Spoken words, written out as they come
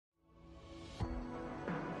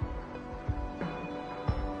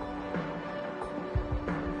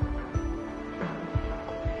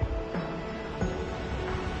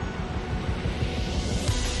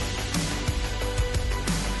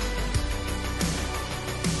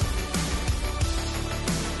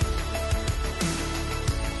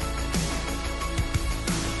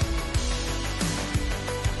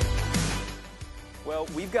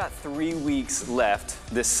we've got 3 weeks left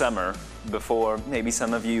this summer before maybe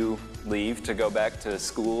some of you leave to go back to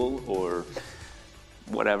school or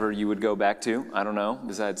whatever you would go back to. I don't know,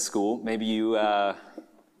 besides school. Maybe you're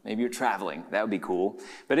traveling. That would be cool.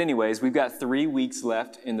 But anyways, we've got 3 weeks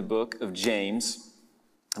left in the book of James.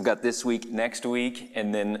 I've got this week, next week,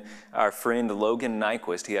 and then our friend Logan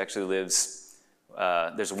Nyquist, he actually lives,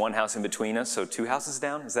 there's one house in between us, so 2 houses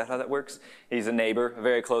down. Is that how that works? He's a neighbor, a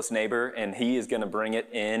very close neighbor, and he is going to bring it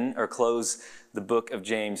in or close the book of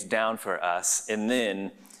James down for us. And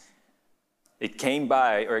then it came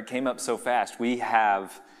up so fast. We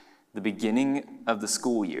have the beginning of the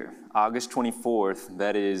school year, August 24th.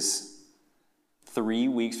 That is 3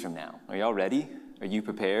 weeks from now. Are y'all ready? Are you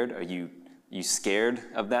prepared? Are you scared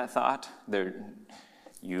of that thought?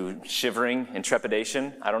 You shivering in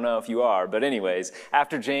trepidation? I don't know if you are, but anyways,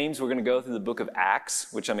 after James, we're going to go through the book of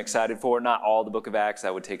Acts, which I'm excited for. Not all the book of Acts,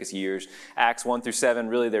 that would take us years. Acts 1 through 7,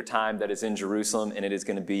 really their time that is in Jerusalem, and it is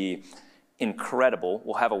going to be incredible.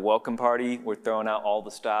 We'll have a welcome party. We're throwing out all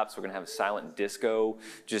the stops. We're going to have a silent disco,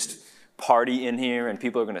 just party in here, and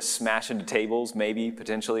people are going to smash into tables, maybe,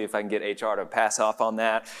 potentially, if I can get HR to pass off on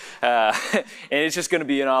that. And it's just going to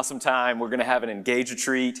be an awesome time. We're going to have an Engage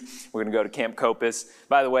retreat. We're going to go to Camp Copus.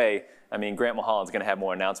 By the way, Grant Mulholland's going to have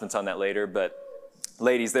more announcements on that later, but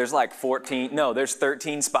ladies, there's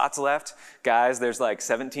 13 spots left. Guys, there's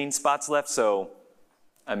 17 spots left. So,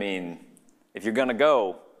 if you're going to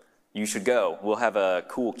go, you should go. We'll have a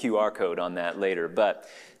cool QR code on that later. But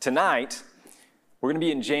tonight, we're going to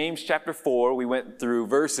be in James chapter 4. We went through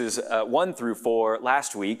verses 1 through 4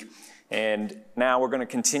 last week, and now we're going to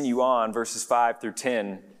continue on verses 5 through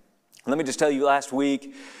 10. Let me just tell you, last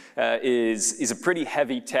week is a pretty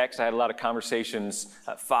heavy text. I had a lot of conversations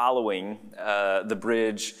following the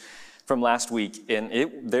bridge from last week,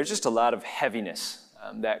 and there's just a lot of heaviness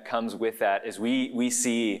that comes with that as we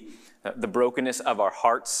see the brokenness of our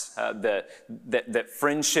hearts, that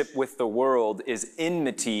friendship with the world is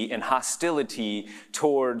enmity and hostility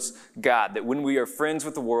towards God. That when we are friends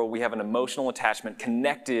with the world, we have an emotional attachment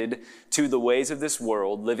connected to the ways of this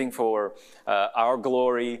world, living for our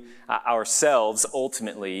glory, ourselves,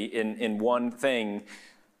 ultimately, in one thing.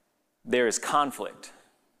 There is conflict.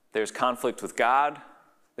 There's conflict with God.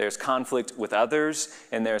 There's conflict with others,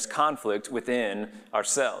 and there's conflict within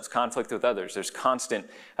ourselves, conflict with others. There's constant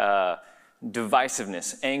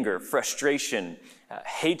divisiveness, anger, frustration,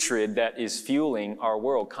 hatred that is fueling our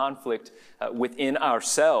world, conflict within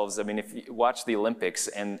ourselves. If you watch the Olympics,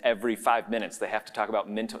 and every 5 minutes they have to talk about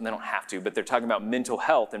they don't have to, but they're talking about mental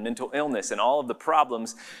health and mental illness and all of the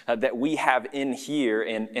problems that we have in here,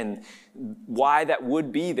 and why that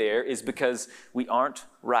would be there is because we aren't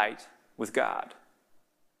right with God.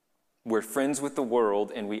 We're friends with the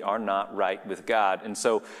world, and we are not right with God. And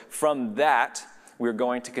so from that, we're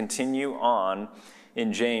going to continue on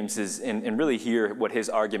in James and really hear what his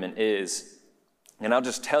argument is. And I'll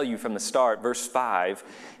just tell you from the start, verse 5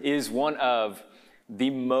 is one of the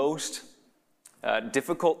most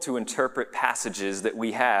difficult to interpret passages that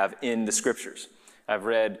we have in the Scriptures. I've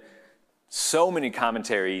read so many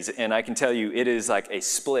commentaries, and I can tell you it is like a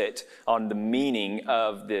split on the meaning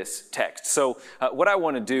of this text. So what I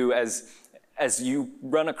want to do as you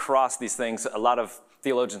run across these things, a lot of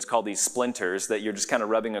theologians call these splinters, that you're just kind of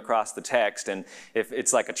rubbing across the text, and if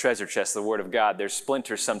it's like a treasure chest, the Word of God, there's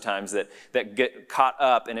splinters sometimes that get caught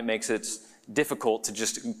up, and it makes it difficult to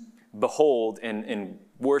just behold and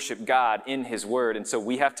worship God in His Word. And so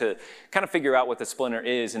we have to kind of figure out what the splinter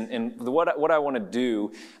is. And what I want to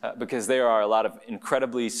do, because there are a lot of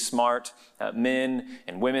incredibly smart men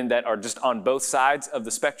and women that are just on both sides of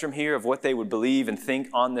the spectrum here of what they would believe and think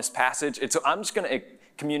on this passage. And so I'm just going to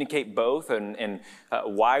communicate both and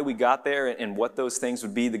why we got there and what those things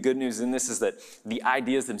would be. The good news in this is that the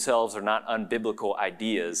ideas themselves are not unbiblical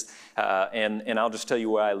ideas. And I'll just tell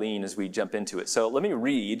you where I lean as we jump into it. So let me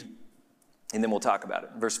read, and then we'll talk about it.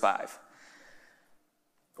 Verse 5.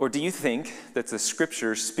 Or do you think that the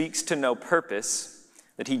Scripture speaks to no purpose,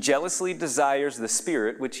 that He jealously desires the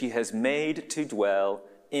Spirit which He has made to dwell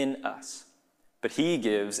in us? But He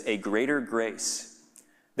gives a greater grace.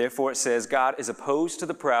 Therefore it says, God is opposed to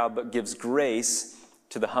the proud, but gives grace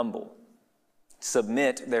to the humble.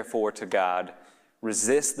 Submit, therefore, to God.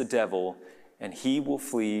 Resist the devil, and he will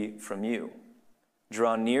flee from you.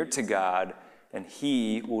 Draw near to God, and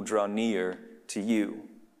He will draw near to you.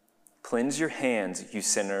 Cleanse your hands, you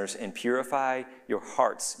sinners, and purify your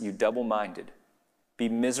hearts, you double-minded. Be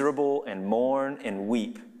miserable and mourn and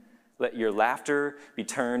weep. Let your laughter be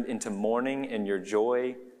turned into mourning and your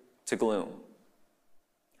joy to gloom.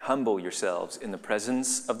 Humble yourselves in the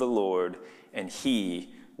presence of the Lord, and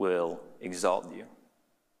He will exalt you.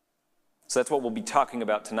 So that's what we'll be talking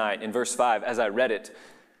about tonight. In verse 5, as I read it,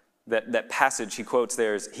 that passage he quotes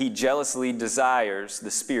there is, he jealously desires the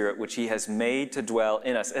Spirit which he has made to dwell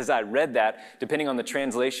in us. As I read that, depending on the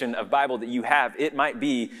translation of Bible that you have, it might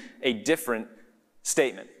be a different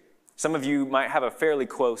statement. Some of you might have a fairly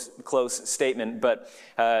close statement, but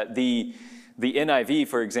the NIV,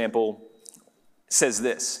 for example, says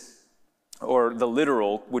this, or the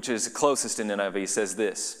literal, which is closest in NIV, says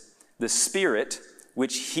this: the Spirit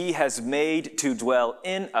which he has made to dwell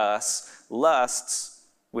in us lusts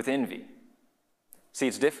with envy. See,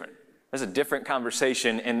 it's different. There's a different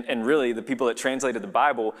conversation, and really the people that translated the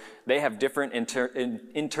Bible, they have different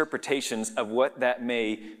interpretations of what that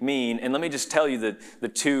may mean. And let me just tell you the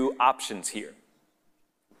two options here.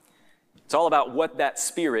 It's all about what that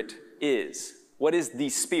Spirit is. What is the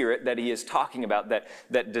Spirit that he is talking about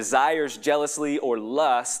that desires jealously or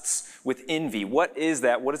lusts with envy? What is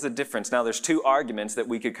that? What is the difference? Now, there's two arguments that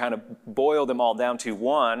we could kind of boil them all down to.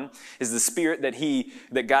 One is the Spirit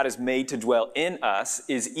that God has made to dwell in us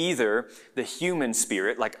is either the human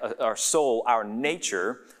spirit, like our soul, our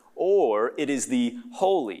nature, or it is the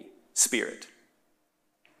Holy Spirit.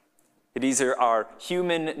 It is either our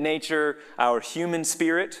human nature, our human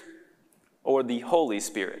spirit, or the Holy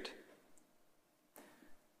Spirit.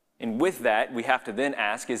 And with that, we have to then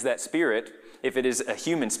ask, is that spirit, if it is a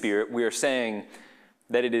human spirit, we are saying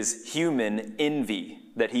that it is human envy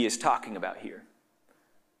that he is talking about here.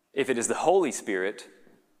 If it is the Holy Spirit,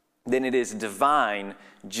 then it is divine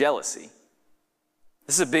jealousy.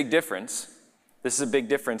 This is a big difference. This is a big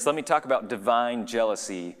difference. Let me talk about divine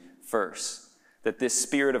jealousy first. That this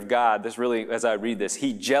Spirit of God, this really, as I read this,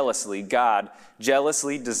 God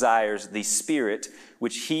jealously desires the Spirit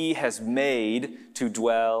which he has made to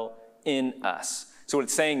dwell in us. So what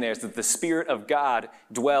it's saying there is that the Spirit of God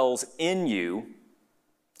dwells in you,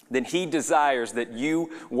 then he desires that you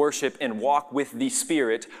worship and walk with the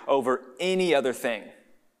Spirit over any other thing.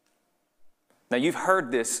 Now you've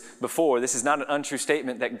heard this before. This is not an untrue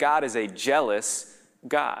statement that God is a jealous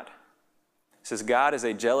God. It says God is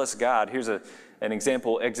a jealous God. Here's an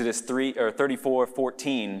example, Exodus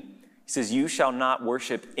 34:14. He says, you shall not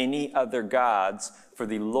worship any other gods, for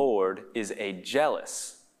the Lord is a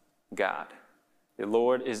jealous God. The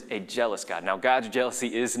Lord is a jealous God. Now, God's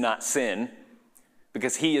jealousy is not sin,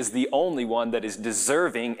 because he is the only one that is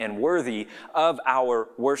deserving and worthy of our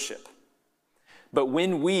worship. But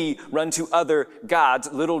when we run to other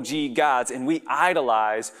gods, little g gods, and we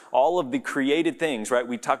idolize all of the created things, right?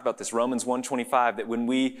 We talked about this, Romans 1:25, that when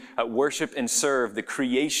we worship and serve the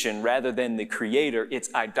creation rather than the creator,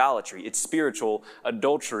 it's idolatry, it's spiritual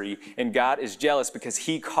adultery, and God is jealous because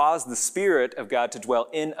he caused the Spirit of God to dwell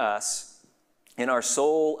in us, and our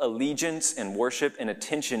sole allegiance and worship and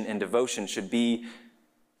attention and devotion should be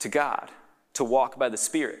to God, to walk by the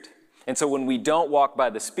Spirit. And so when we don't walk by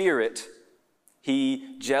the Spirit,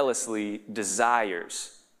 he jealously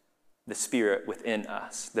desires the Spirit within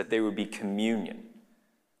us, that there would be communion,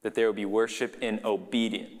 that there would be worship in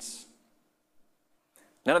obedience.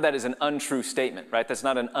 None of that is an untrue statement, right? That's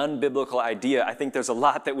not an unbiblical idea. I think there's a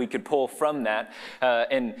lot that we could pull from that.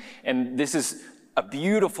 And this is a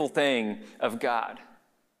beautiful thing of God,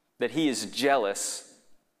 that he is jealous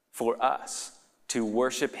for us to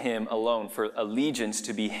worship him alone, for allegiance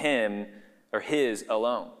to be him or his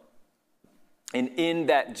alone. And in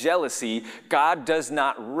that jealousy, God does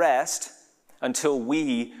not rest until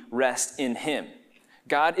we rest in him.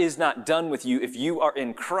 God is not done with you. If you are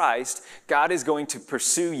in Christ, God is going to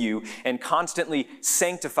pursue you and constantly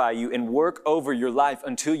sanctify you and work over your life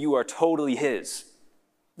until you are totally his.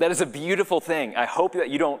 That is a beautiful thing. I hope that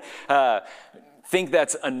you don't think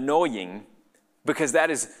that's annoying, because that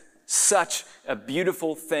is such a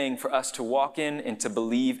beautiful thing for us to walk in and to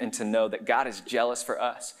believe and to know that God is jealous for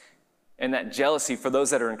us. And that jealousy for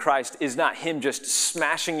those that are in Christ is not him just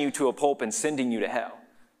smashing you to a pulp and sending you to hell.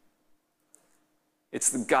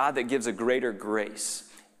 It's the God that gives a greater grace.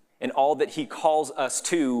 And all that he calls us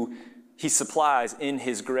to, he supplies in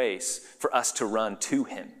his grace for us to run to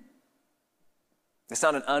him. It's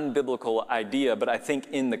not an unbiblical idea, but I think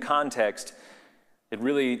in the context, it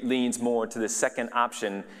really leans more to the second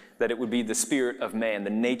option, that it would be the spirit of man,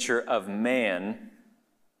 the nature of man,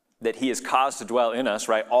 that he has caused to dwell in us,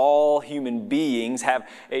 right? All human beings have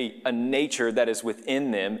a nature that is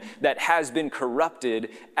within them that has been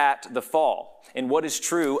corrupted at the fall. And what is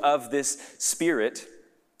true of this spirit,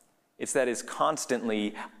 it's that it's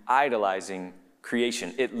constantly idolizing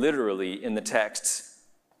creation. It literally, in the text,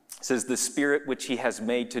 says, the Spirit which he has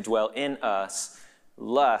made to dwell in us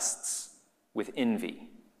lusts with envy.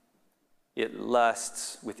 It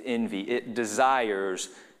lusts with envy. It desires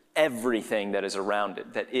everything that is around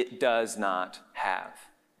it that it does not have.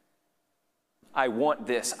 I want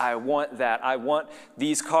this, I want that, I want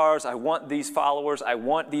these cars, I want these followers, I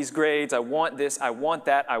want these grades, I want this, I want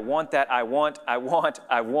that, I want that, I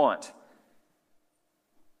want. It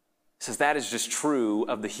says that is just true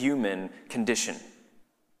of the human condition,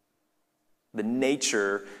 the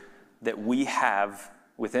nature that we have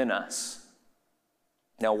within us.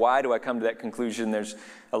 Now, why do I come to that conclusion? There's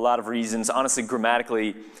a lot of reasons. Honestly,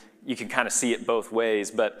 grammatically, you can kind of see it both ways,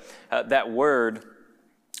 but that word,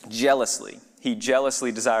 jealously, he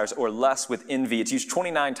jealously desires or lusts with envy. It's used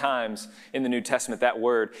 29 times in the New Testament, that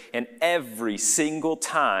word, and every single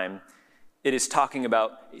time it is talking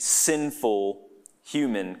about a sinful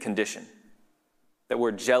human condition. That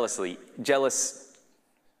word jealously. You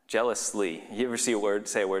ever say a word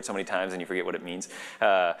so many times and you forget what it means?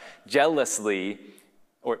 Jealously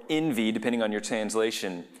or envy, depending on your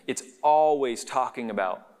translation, it's always talking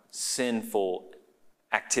about sinful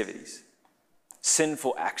activities.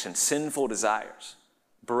 Sinful actions, sinful desires,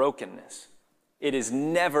 brokenness. It is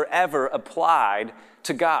never, ever applied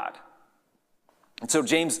to God. And so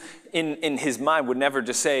James, in his mind, would never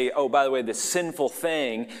just say, oh, by the way, the sinful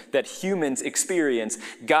thing that humans experience,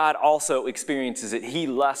 God also experiences it. He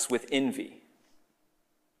lusts with envy.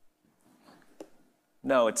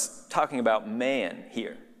 No, it's talking about man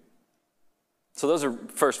here. So those are,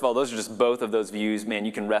 first of all, those are just both of those views. Man,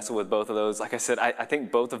 you can wrestle with both of those. Like I said, I think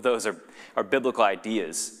both of those are biblical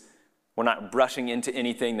ideas. We're not brushing into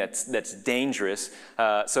anything that's dangerous.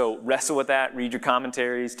 So wrestle with that, read your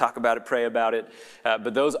commentaries, talk about it, pray about it.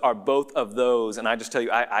 But those are both of those, and I just tell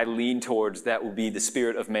you, I lean towards that will be the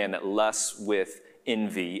spirit of man that lusts with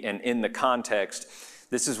envy. And in the context,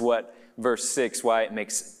 this is what verse 6, why it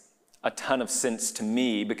makes a ton of sense to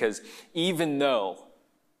me, because even though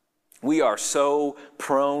we are so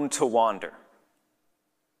prone to wander,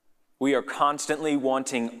 we are constantly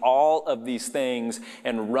wanting all of these things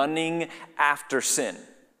and running after sin.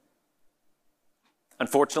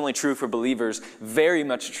 Unfortunately true for believers, very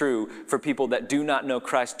much true for people that do not know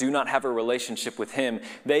Christ, do not have a relationship with Him.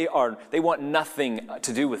 They want nothing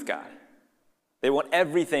to do with God. They want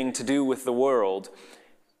everything to do with the world.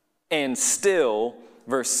 And still,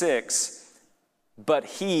 verse 6, but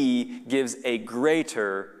He gives a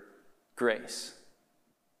greater grace.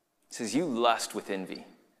 It says, you lust with envy.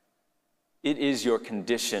 It is your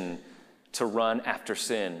condition to run after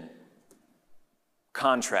sin.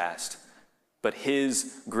 Contrast, but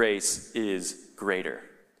His grace is greater.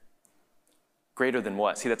 Greater than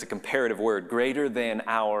what? See, that's a comparative word. Greater than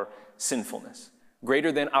our sinfulness.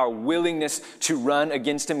 Greater than our willingness to run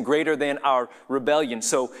against Him. Greater than our rebellion.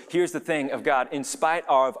 So here's the thing of God. In spite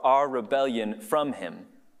of our rebellion from Him,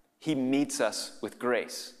 He meets us with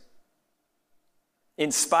grace.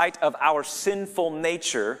 In spite of our sinful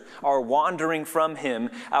nature, our wandering from Him,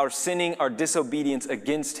 our sinning, our disobedience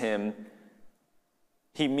against Him,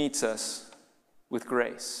 He meets us with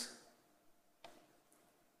grace.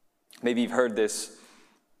 Maybe you've heard this,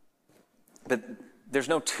 but there's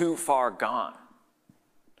no too far gone.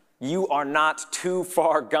 You are not too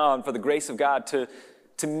far gone for the grace of God to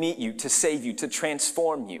meet you, to save you, to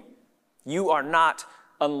transform you. You are not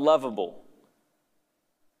unlovable.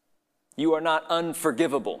 You are not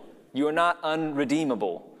unforgivable. You are not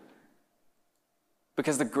unredeemable.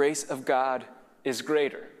 Because the grace of God is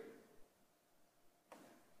greater.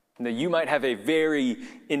 Now, you might have a very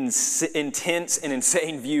intense and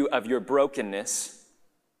insane view of your brokenness.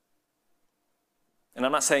 And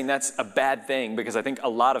I'm not saying that's a bad thing, because I think a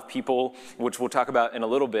lot of people, which we'll talk about in a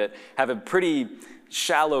little bit, have a pretty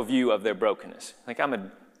shallow view of their brokenness. Like,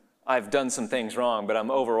 I've done some things wrong, but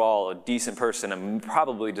I'm overall a decent person. I'm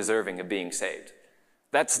probably deserving of being saved.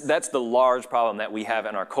 That's the large problem that we have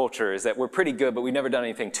in our culture, is that we're pretty good, but we've never done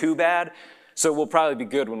anything too bad, so we'll probably be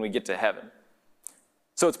good when we get to heaven.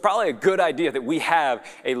 So it's probably a good idea that we have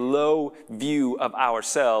a low view of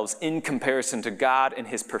ourselves in comparison to God and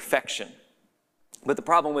His perfection. But the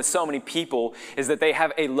problem with so many people is that they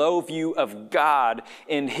have a low view of God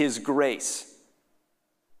and His grace.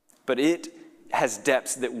 But it has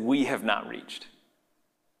depths that we have not reached.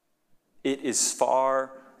 It is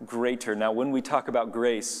far greater. Now, when we talk about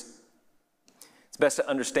grace, it's best to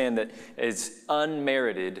understand that it's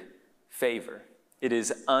unmerited favor. It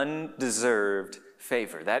is undeserved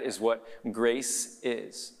favor. That is what grace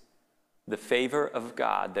is. The favor of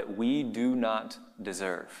God that we do not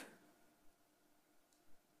deserve.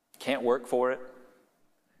 Can't work for it.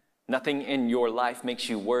 Nothing in your life makes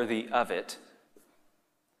you worthy of it.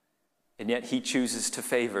 And yet He chooses to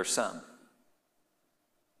favor some.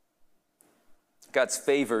 God's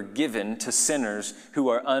favor given to sinners who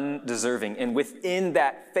are undeserving. And within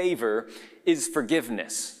that favor is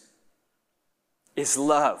forgiveness, is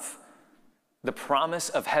love, the promise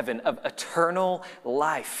of heaven, of eternal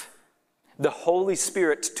life, the Holy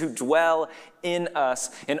Spirit to dwell in us,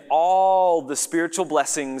 and all the spiritual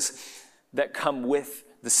blessings that come with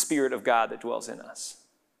the Spirit of God that dwells in us.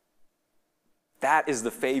 That is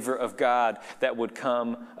the favor of God that would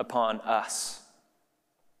come upon us.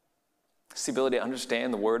 It's the ability to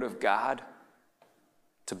understand the Word of God,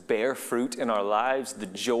 to bear fruit in our lives, the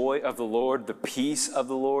joy of the Lord, the peace of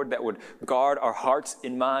the Lord that would guard our hearts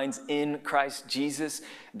and minds in Christ Jesus.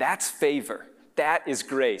 That's favor. That is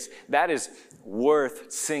grace. That is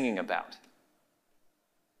worth singing about.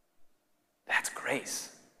 That's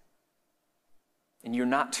grace. And you're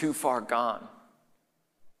not too far gone.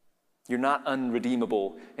 You're not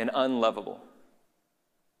unredeemable and unlovable.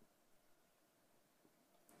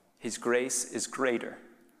 His grace is greater.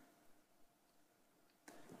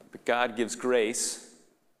 But God gives grace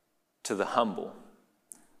to the humble.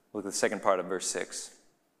 Look at the second part of verse 6.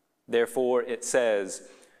 Therefore, it says,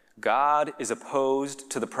 God is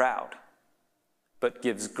opposed to the proud, but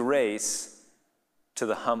gives grace to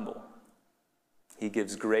the humble. He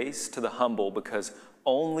gives grace to the humble because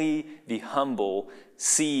only the humble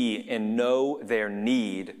see and know their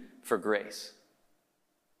need for grace.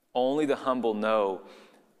 Only the humble know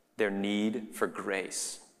their need for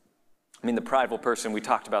grace. I mean, the prideful person, we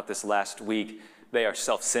talked about this last week, they are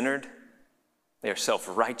self-centered, they are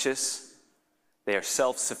self-righteous, they are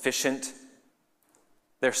self-sufficient,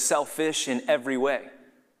 they're selfish in every way.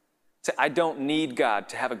 Say, I don't need God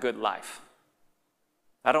to have a good life.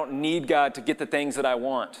 I don't need God to get the things that I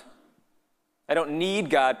want. I don't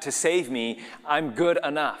need God to save me. I'm good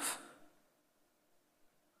enough.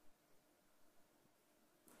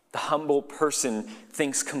 The humble person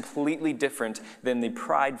thinks completely different than the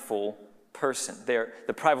prideful person.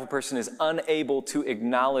 The prideful person is unable to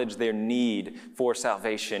acknowledge their need for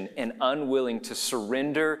salvation and unwilling to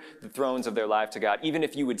surrender the thrones of their life to God. Even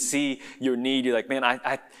if you would see your need, you're like, man,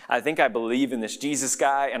 I think I believe in this Jesus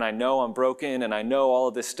guy, and I know I'm broken, and I know all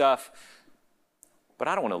of this stuff, but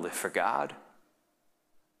I don't want to live for God.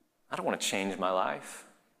 I don't want to change my life.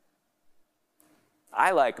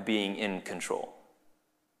 I like being in control.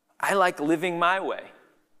 I like living my way.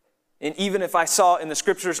 And even if I saw in the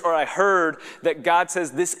scriptures or I heard that God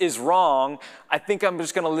says this is wrong, I think I'm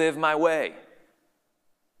just going to live my way.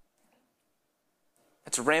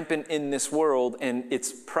 It's rampant in this world, and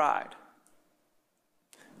it's pride.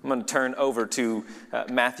 I'm going to turn over to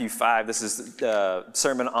Matthew 5. This is the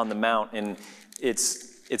Sermon on the Mount, and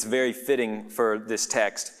it's very fitting for this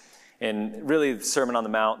text. And really, the Sermon on the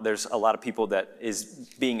Mount, there's a lot of people that is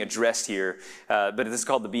being addressed here, but this is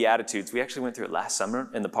called the Beatitudes. We actually went through it last summer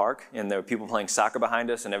in the park, and there were people playing soccer behind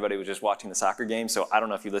us, and everybody was just watching the soccer game, so I don't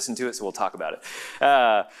know if you listened to it, so we'll talk about it.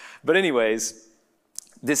 But anyways,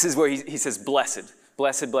 this is where he says, blessed,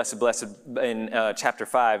 blessed, blessed, blessed, in chapter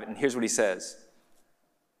 5, and here's what he says.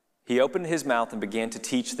 He opened his mouth and began to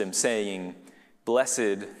teach them, saying,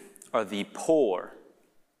 blessed are the poor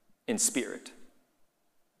in spirit.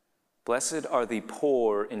 Blessed are the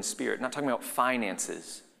poor in spirit. Not talking about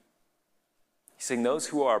finances. He's saying those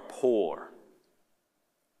who are poor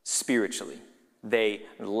spiritually, they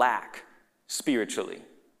lack spiritually.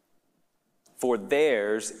 For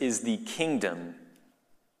theirs is the kingdom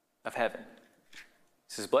of heaven. He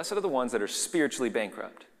says, blessed are the ones that are spiritually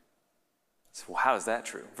bankrupt. So, well, how is that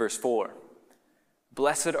true? Verse 4,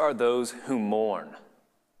 blessed are those who mourn.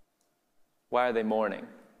 Why are they mourning?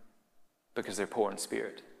 Because they're poor in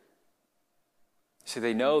spirit. See,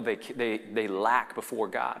 they know they lack before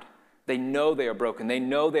God. They know they are broken. They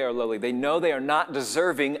know they are lowly. They know they are not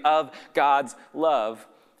deserving of God's love,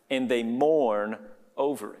 and they mourn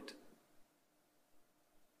over it.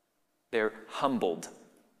 They're humbled.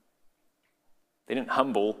 They didn't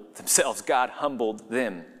humble themselves. God humbled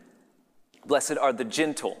them. Blessed are the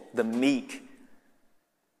gentle, the meek,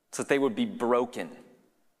 so that they would be broken,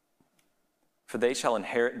 for they shall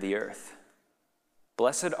inherit the earth.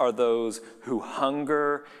 Blessed are those who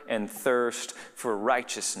hunger and thirst for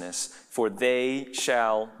righteousness, for they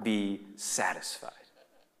shall be satisfied.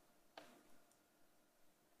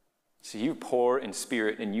 So you poor in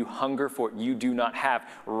spirit and you hunger for it. You do not have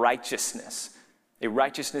righteousness, a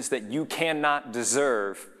righteousness that you cannot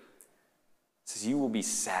deserve. It says you will be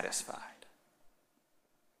satisfied.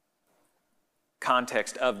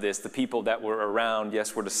 Context of this, the people that were around,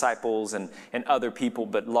 yes, were disciples and other people,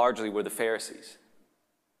 but largely were the Pharisees.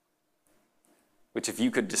 Which, if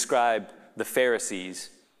you could describe the Pharisees,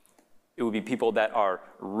 it would be people that are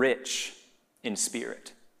rich in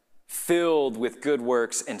spirit, filled with good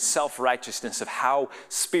works and self-righteousness of how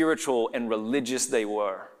spiritual and religious they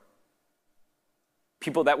were.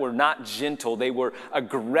 People that were not gentle, they were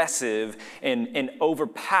aggressive and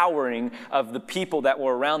overpowering of the people that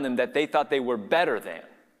were around them that they thought they were better than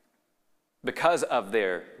because of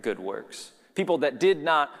their good works. People that did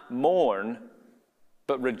not mourn,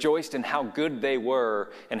 but rejoiced in how good they were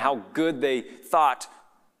and how good they thought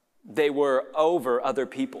they were over other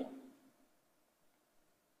people.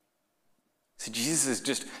 So Jesus is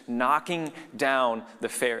just knocking down the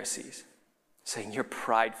Pharisees, saying, you're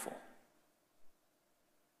prideful.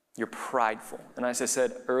 You're prideful. And as I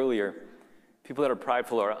said earlier, people that are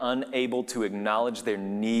prideful are unable to acknowledge their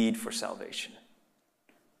need for salvation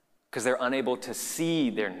because they're unable to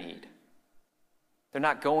see their need. They're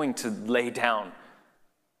not going to lay down.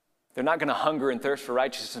 They're not going to hunger and thirst for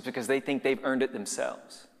righteousness because they think they've earned it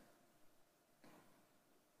themselves.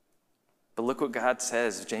 But look what God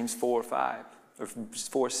says, James 4:5 or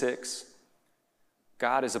 4:6.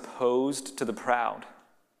 God is opposed to the proud,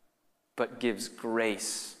 but gives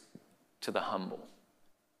grace to the humble.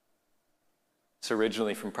 It's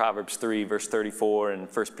originally from Proverbs 3, verse 34, and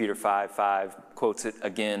 1 Peter 5:5 quotes it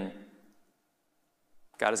again.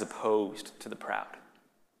 God is opposed to the proud.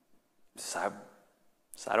 So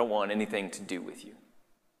I don't want anything to do with you.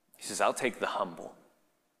 He says, I'll take the humble,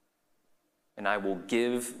 and I will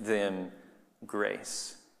give them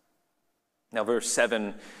grace. Now, verse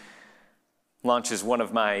 7 launches one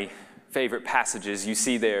of my favorite passages. You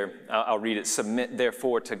see there, I'll read it. Submit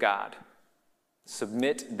therefore to God.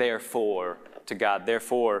 Submit therefore to God.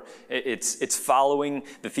 Therefore, it's following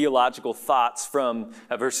the theological thoughts from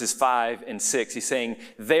verses 5 and 6. He's saying,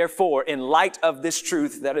 therefore, in light of this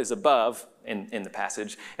truth that is above in the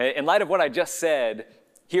passage, in light of what I just said,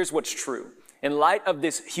 here's what's true. In light of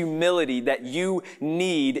this humility that you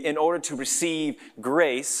need in order to receive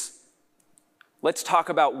grace, let's talk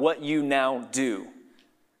about what you now do.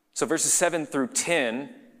 So verses 7 through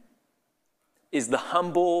 10 is the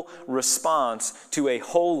humble response to a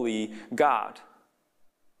holy God.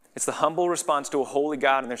 It's the humble response to a holy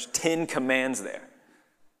God, and there's 10 commands there.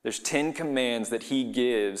 There's 10 commands that he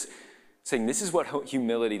gives, saying this is what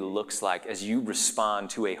humility looks like as you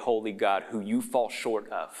respond to a holy God who you fall short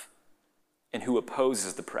of and who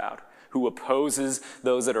opposes the proud, who opposes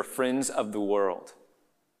those that are friends of the world.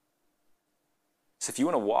 So if you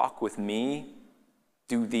want to walk with me,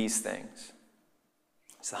 do these things.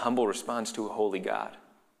 It's the humble response to a holy God.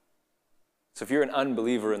 So if you're an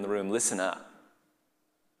unbeliever in the room, listen up.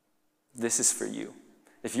 This is for you.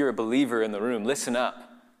 If you're a believer in the room, listen up.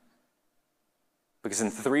 Because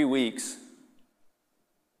in 3 weeks,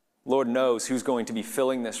 Lord knows who's going to be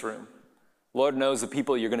filling this room. Lord knows the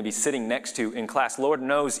people you're going to be sitting next to in class. Lord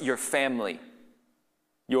knows your family,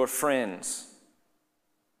 your friends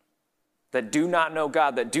that do not know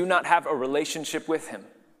God, that do not have a relationship with him.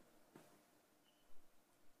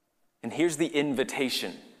 And here's the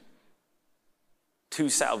invitation to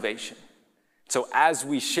salvation. So as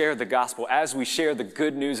we share the gospel, as we share the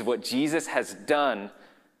good news of what Jesus has done,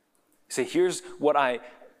 say, here's what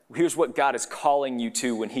God is calling you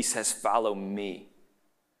to when he says, follow me.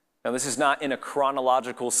 Now, this is not in a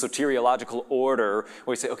chronological, soteriological order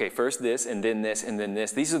where we say, okay, first this, and then this, and then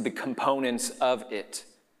this. These are the components of it,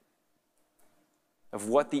 of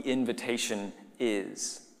what the invitation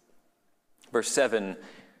is. Verse 7,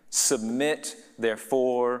 submit,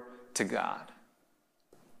 therefore, to God.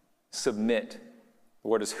 Submit. The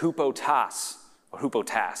word is hupotas, or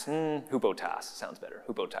hupotas. Hupotas sounds better.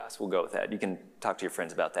 Hupotas. We'll go with that. You can talk to your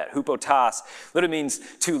friends about that. Hupotas literally means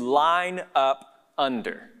to line up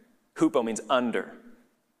under. Hupo means under.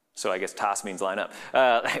 So I guess tas means line up.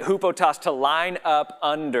 Hupotas, to line up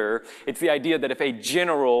under. It's the idea that if a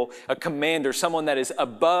general, a commander, someone that is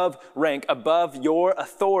above rank, above your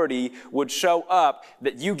authority would show up,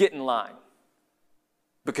 that you get in line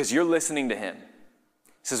because you're listening to him.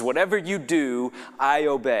 He says, whatever you do, I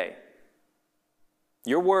obey.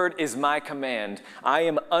 Your word is my command. I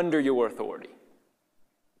am under your authority.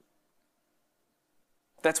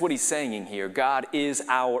 That's what he's saying in here. God is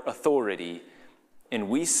our authority, and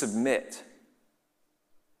we submit.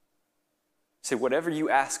 Say, whatever you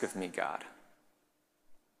ask of me, God,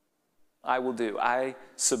 I will do. I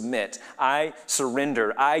submit. I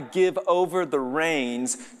surrender. I give over the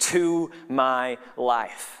reins to my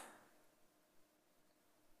life.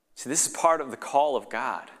 See, this is part of the call of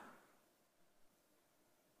God.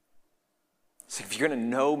 So if you're going to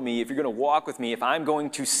know me, if you're going to walk with me, if I'm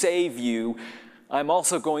going to save you, I'm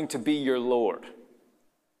also going to be your Lord.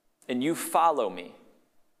 And you follow me.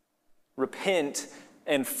 Repent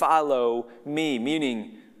and follow me,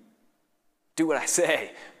 meaning do what I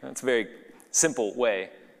say. That's a very simple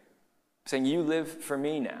way. Saying, you live for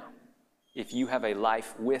me now. If you have a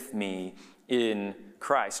life with me in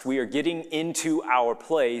Christ, we are getting into our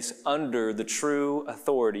place under the true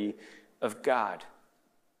authority of God.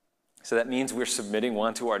 So that means we're submitting,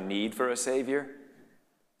 one, to our need for a Savior.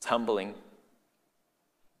 It's humbling.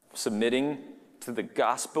 Submitting to the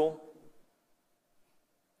gospel,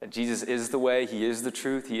 that Jesus is the way, he is the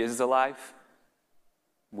truth, he is the life.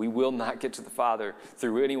 We will not get to the Father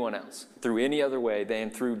through anyone else, through any other way than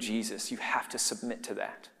through Jesus. You have to submit to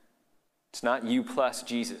that. It's not you plus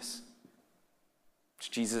Jesus. It's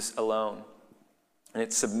Jesus alone. And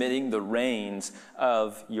it's submitting the reins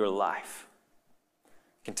of your life.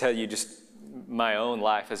 I can tell you just my own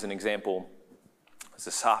life as an example. I was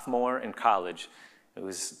a sophomore in college. It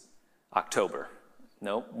was October.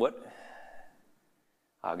 No, what?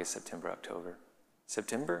 August, September, October.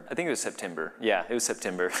 September? I think it was September. Yeah, it was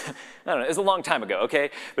September. I don't know. It was a long time ago, okay?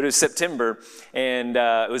 But it was September, and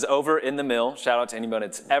it was over in the Mill. Shout out to anybody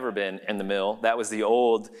that's ever been in the Mill. That was the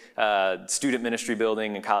old student ministry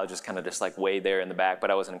building, and college was kind of just like way there in the back, but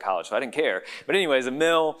I wasn't in college, so I didn't care. But anyways, a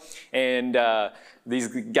Mill, and these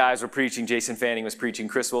guys were preaching. Jason Fanning was preaching.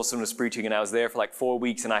 Chris Wilson was preaching, and I was there for like 4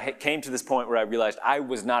 weeks, and I came to this point where I realized I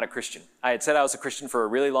was not a Christian. I had said I was a Christian for a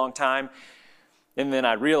really long time, and then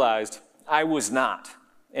I realized I was not.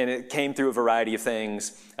 And it came through a variety of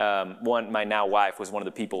things. One, my now wife was one of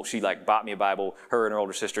the people. She like bought me a Bible. Her and her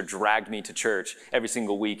older sister dragged me to church every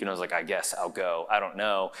single week. And I was like, I guess I'll go. I don't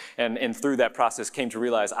know. And through that process came to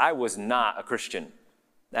realize I was not a Christian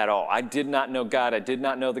at all. I did not know God. I did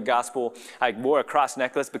not know the gospel. I wore a cross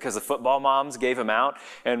necklace because the football moms gave them out.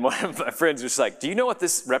 And one of my friends was like, do you know what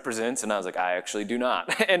this represents? And I was like, I actually do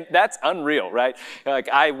not. And that's unreal, right? Like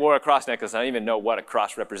I wore a cross necklace. I didn't even know what a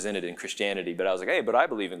cross represented in Christianity. But I was like, hey, but I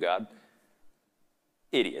believe in God.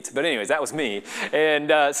 Idiots. But anyways, that was me.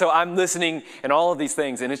 And so I'm listening and all of these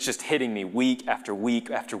things. And it's just hitting me week after week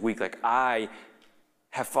after week. Like I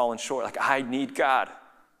have fallen short. Like I need God.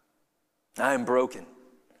 I am broken.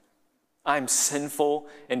 I'm sinful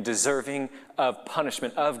and deserving of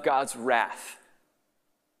punishment, of God's wrath.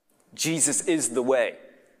 Jesus is the way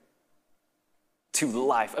to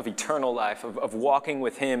life, of eternal life, of walking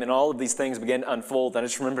with him, and all of these things began to unfold. And I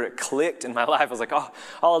just remember it clicked in my life. I was like, oh,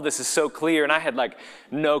 all of this is so clear. And I had like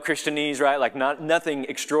no Christianese, right? Like nothing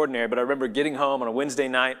extraordinary. But I remember getting home on a Wednesday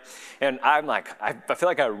night, and I'm like, I feel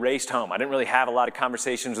like I raced home. I didn't really have a lot of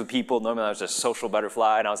conversations with people. Normally I was a social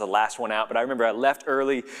butterfly, and I was the last one out. But I remember I left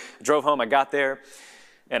early, drove home, I got there,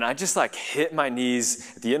 and I just like hit my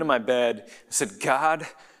knees at the end of my bed. I said, God,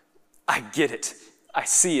 I get it. I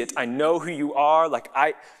see it. I know who you are. Like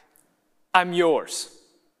I'm yours.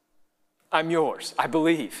 I'm yours. I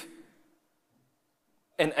believe.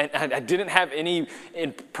 And I didn't have any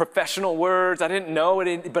in professional words. I didn't know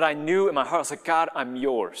it, but I knew in my heart. I was like, God, I'm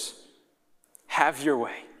yours. Have your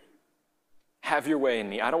way. Have your way in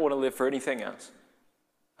me. I don't want to live for anything else.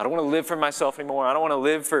 I don't want to live for myself anymore. I don't want to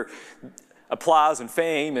live for applause and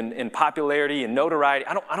fame and popularity and notoriety.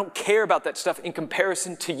 I don't care about that stuff in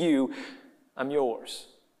comparison to you. I'm yours.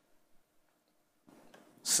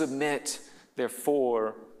 Submit,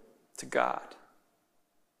 therefore, to God,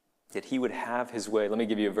 that he would have his way. Let me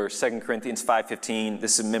give you a verse, 2 Corinthians 5:15.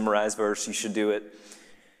 This is a memorized verse. You should do it.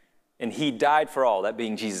 And he died for all, that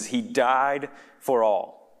being Jesus. He died for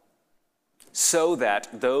all, so that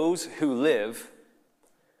those who live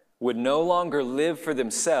would no longer live for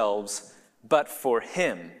themselves, but for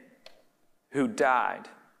him who died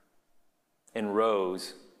and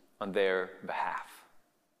rose on their behalf.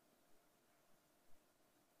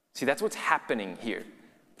 See, that's what's happening here.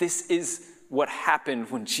 This is what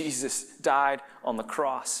happened when Jesus died on the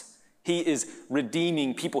cross. He is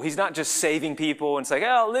redeeming people. He's not just saving people and saying,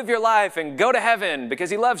 oh, live your life and go to heaven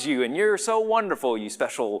because he loves you and you're so wonderful, you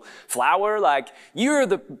special flower. Like, you're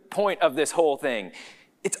the point of this whole thing.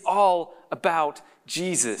 It's all about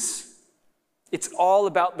Jesus. It's all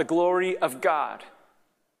about the glory of God.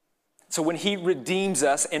 So when he redeems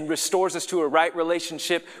us and restores us to a right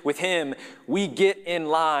relationship with him, we get in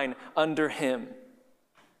line under him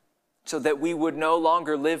so that we would no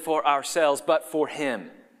longer live for ourselves, but for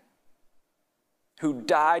him who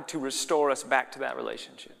died to restore us back to that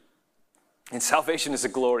relationship. And salvation is a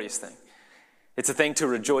glorious thing. It's a thing to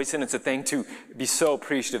rejoice in. It's a thing to be so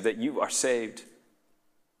appreciative that you are saved.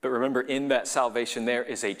 But remember, in that salvation, there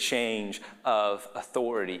is a change of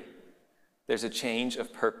authority. There's a change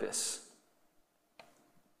of purpose.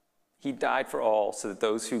 He died for all so that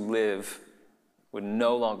those who live would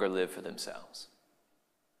no longer live for themselves,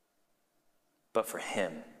 but for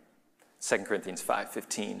him. 2 Corinthians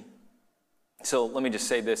 5:15. So let me just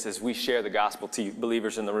say this as we share the gospel to you,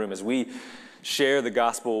 believers in the room, as we share the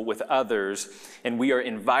gospel with others, and we are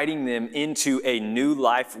inviting them into a new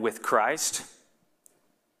life with Christ,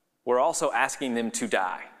 we're also asking them to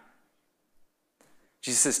die.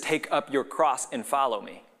 Jesus says, take up your cross and follow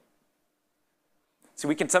me. So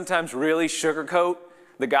we can sometimes really sugarcoat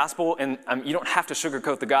the gospel, and you don't have to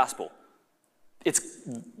sugarcoat the gospel.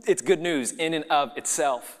 It's good news in and of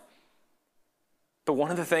itself. But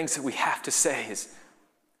one of the things that we have to say is,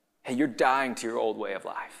 hey, you're dying to your old way of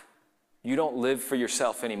life. You don't live for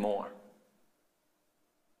yourself anymore.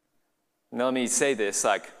 Now let me say this,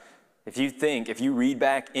 like, if you read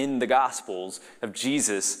back in the Gospels of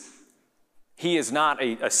Jesus, he is not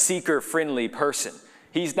a seeker-friendly person.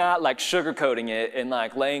 He's not like sugarcoating it and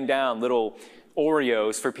like laying down little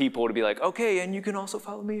Oreos for people to be like, okay, and you can also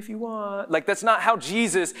follow me if you want. Like, that's not how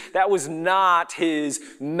that was not his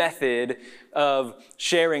method of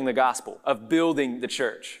sharing the gospel, of building the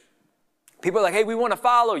church. People are like, hey, we want to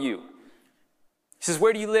follow you. He says,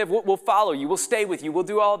 where do you live? We'll follow you. We'll stay with you. We'll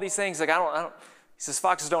do all these things. Like, I don't. He says,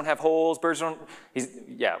 foxes don't have holes, birds don't.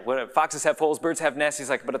 Foxes have holes, birds have nests. He's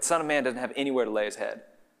like, but the Son of Man doesn't have anywhere to lay his head.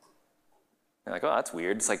 They're like, oh, that's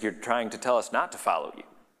weird. It's like you're trying to tell us not to follow you.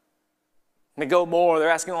 And they go more.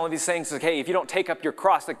 They're asking all of these things. Like, hey, if you don't take up your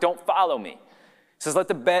cross, like, don't follow me. He says, let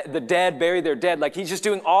the dead bury their dead. Like, he's just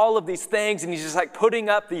doing all of these things, and he's just like putting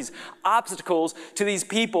up these obstacles to these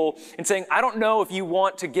people and saying, I don't know if you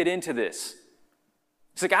want to get into this.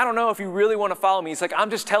 He's like, I don't know if you really want to follow me. He's like, I'm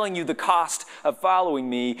just telling you the cost of following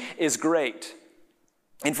me is great.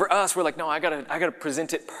 And for us, we're like, no, I gotta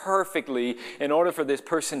present it perfectly in order for this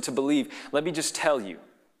person to believe. Let me just tell you,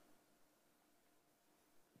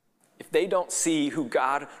 if they don't see who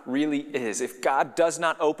God really is, if God does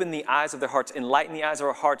not open the eyes of their hearts, enlighten the eyes of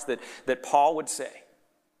our hearts that Paul would say,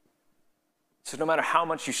 so no matter how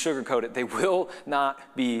much you sugarcoat it, they will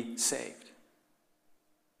not be saved.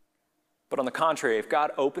 But on the contrary, if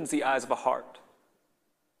God opens the eyes of a heart,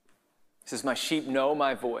 he says, my sheep know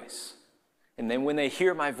my voice. And then when they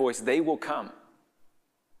hear my voice, they will come.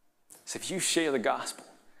 So if you share the gospel,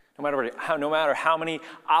 no matter how many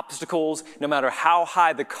obstacles, no matter how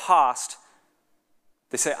high the cost,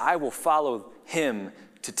 they say, I will follow him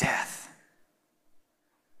to death.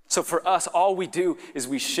 So for us, all we do is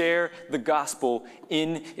we share the gospel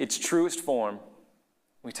in its truest form.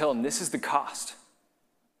 We tell them this is the cost.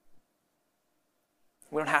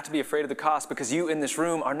 We don't have to be afraid of the cost, because you in this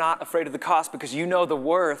room are not afraid of the cost, because you know the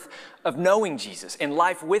worth of knowing Jesus and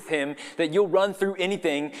life with him, that you'll run through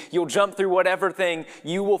anything, you'll jump through whatever thing,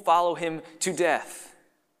 you will follow him to death,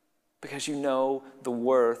 because you know the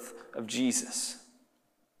worth of Jesus.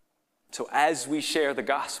 So as we share the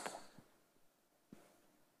gospel,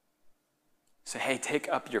 say, hey, take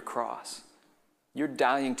up your cross. You're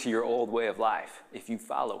dying to your old way of life if you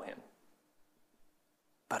follow him,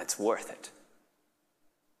 but it's worth it.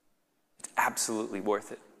 Absolutely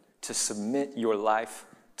worth it to submit your life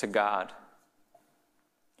to God.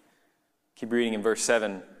 Keep reading in verse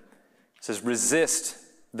 7. It says, resist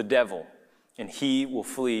the devil and he will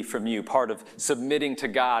flee from you. Part of submitting to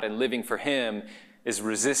God and living for him is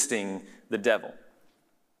resisting the devil.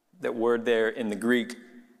 That word there in the Greek,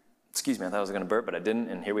 excuse me, I thought I was going to burp, but I didn't,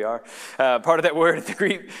 and here we are. Part of that word in the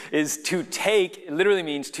Greek is to take, it literally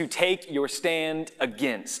means to take your stand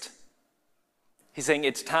against. He's saying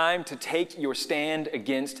it's time to take your stand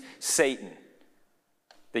against Satan,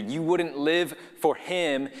 that you wouldn't live for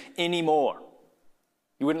him anymore.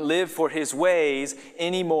 You wouldn't live for his ways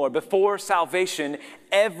anymore. Before salvation,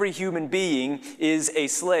 every human being is a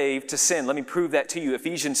slave to sin. Let me prove that to you.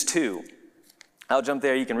 Ephesians 2. I'll jump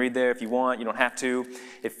there. You can read there if you want. You don't have to.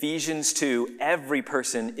 Ephesians 2, every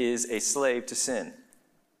person is a slave to sin.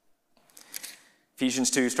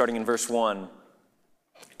 Ephesians 2, starting in verse 1.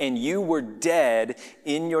 And you were dead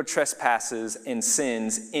in your trespasses and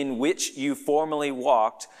sins, in which you formerly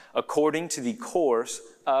walked according to the course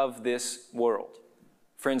of this world.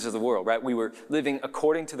 Friends of the world, right? We were living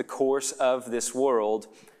according to the course of this world,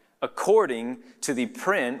 according to the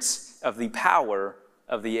prince of the power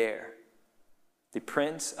of the air. The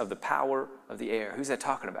prince of the power of the air. Who's that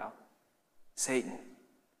talking about? Satan.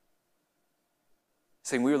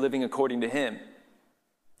 Saying we were living according to him.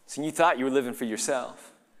 So you thought you were living for yourself.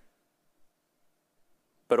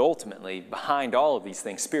 But ultimately, behind all of these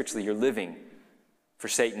things, spiritually, you're living for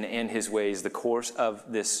Satan and his ways, the course of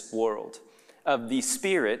this world, of the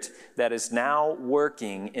spirit that is now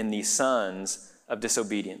working in the sons of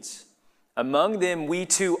disobedience. Among them, we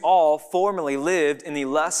too all formerly lived in the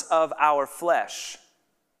lusts of our flesh,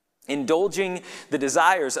 indulging the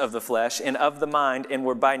desires of the flesh and of the mind, and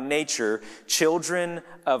were by nature children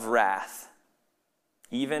of wrath,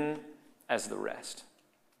 even as the rest.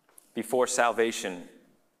 Before salvation,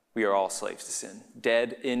 we are all slaves to sin.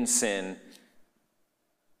 Dead in sin.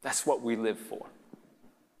 That's what we live for.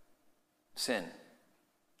 Sin.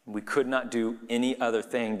 We could not do any other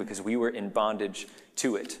thing because we were in bondage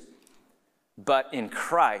to it. But in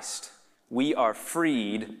Christ, we are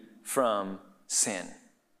freed from sin.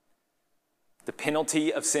 The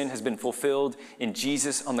penalty of sin has been fulfilled in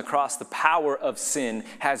Jesus on the cross. The power of sin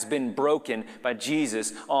has been broken by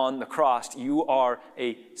Jesus on the cross. You are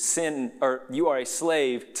a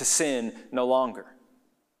slave to sin no longer.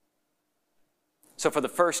 So for the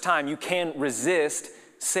first time, you can resist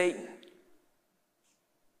Satan.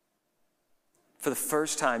 For the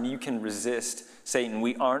first time, you can resist Satan.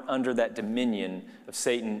 We aren't under that dominion of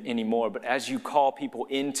Satan anymore. But as you call people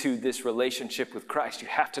into this relationship with Christ, you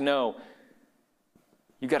have to know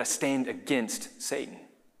you got to stand against Satan.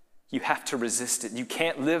 You have to resist it. You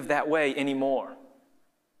can't live that way anymore.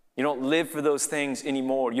 You don't live for those things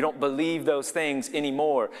anymore. You don't believe those things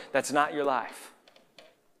anymore. That's not your life.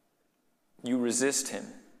 You resist him.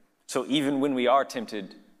 So even when we are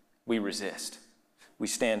tempted, we resist. We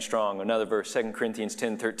stand strong. Another verse, 2 Corinthians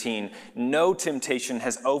 10:13. No temptation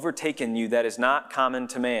has overtaken you that is not common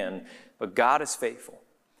to man, but God is faithful,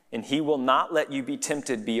 and he will not let you be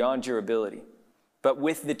tempted beyond your ability. But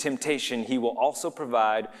with the temptation, he will also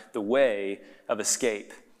provide the way of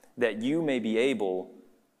escape, that you may be able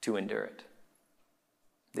to endure it.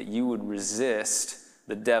 That you would resist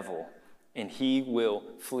the devil, and he will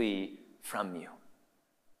flee from you.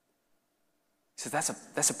 So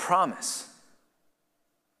that's a promise.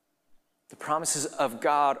 The promises of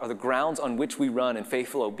God are the grounds on which we run in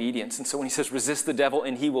faithful obedience. And so when he says, resist the devil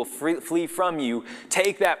and he will flee from you,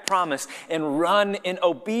 take that promise and run in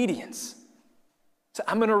obedience. So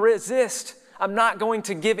I'm going to resist. I'm not going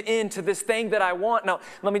to give in to this thing that I want. Now,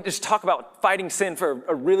 let me just talk about fighting sin for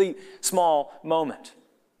a really small moment.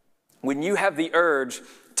 When you have the urge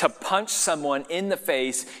to punch someone in the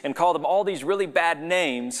face and call them all these really bad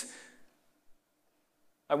names,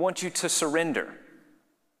 I want you to surrender.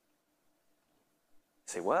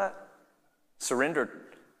 Say, what? Surrender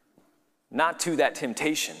not to that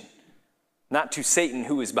temptation, not to Satan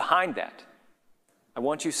who is behind that. I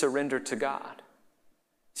want you to surrender to God.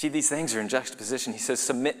 See, these things are in juxtaposition. He says,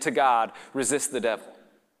 submit to God, resist the devil.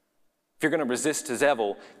 If you're going to resist the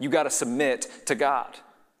devil, you got to submit to God.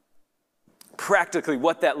 Practically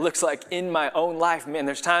what that looks like in my own life, man,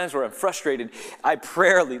 there's times where I'm frustrated. I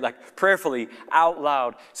prayerfully out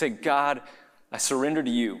loud say, God, I surrender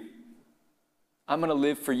to you. I'm going to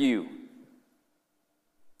live for you.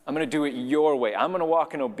 I'm going to do it your way. I'm going to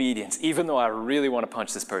walk in obedience, even though I really want to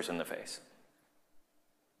punch this person in the face.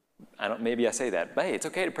 Maybe I say that, but hey, it's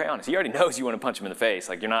okay to pray honest. He already knows you want to punch him in the face.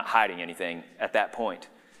 Like, you're not hiding anything at that point.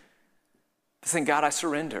 But saying, God, I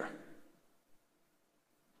surrender.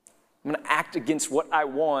 I'm going to act against what I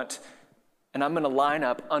want, and I'm going to line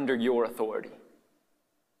up under your authority.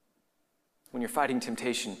 When you're fighting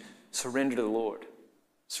temptation, surrender to the Lord.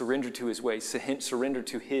 Surrender to his ways. Surrender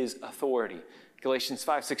to his authority. Galatians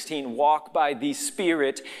 5:16, walk by the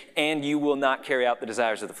Spirit, and you will not carry out the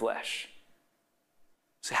desires of the flesh.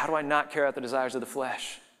 So how do I not carry out the desires of the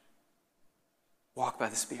flesh? Walk by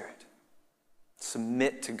the Spirit.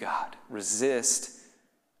 Submit to God. Resist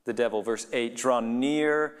the devil. Verse 8, draw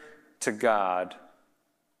near to God,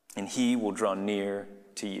 and he will draw near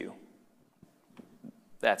to you.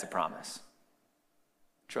 That's a promise.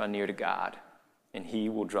 Draw near to God, and he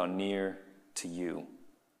will draw near to you.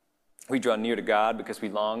 We draw near to God because we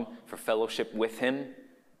long for fellowship with him.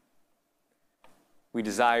 We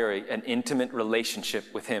desire an intimate relationship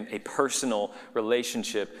with him, a personal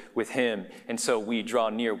relationship with him. And so we draw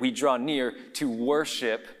near. We draw near to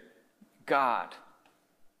worship God.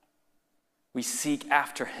 We seek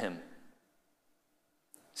after him.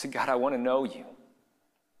 Say, God, I want to know you.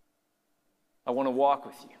 I want to walk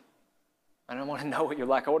with you. I don't want to know what you're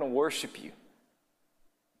like. I want to worship you.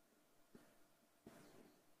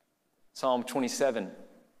 Psalm 27.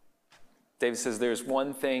 David says, there's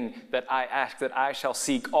one thing that I ask, that I shall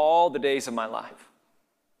seek all the days of my life.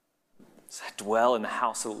 So I dwell in the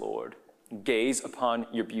house of the Lord, gaze upon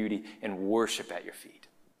your beauty, and worship at your feet.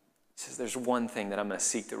 He says, there's one thing that I'm going to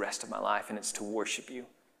seek the rest of my life, and it's to worship you.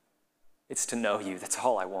 It's to know you. That's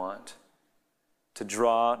all I want. To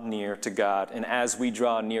draw near to God. And as we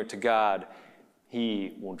draw near to God,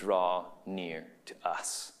 he will draw near to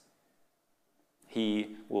us.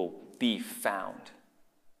 He will be found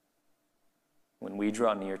when we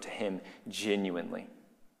draw near to him genuinely.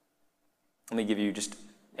 Let me give you just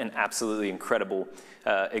an absolutely incredible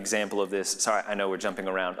example of this. Sorry, I know we're jumping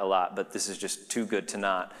around a lot, but this is just too good to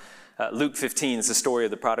not. Luke 15 is the story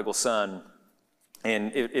of the prodigal son,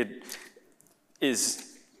 and it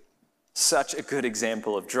is such a good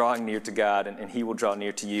example of drawing near to God, and he will draw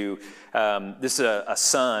near to you. This is a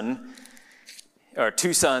son, or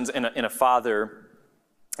two sons and a father,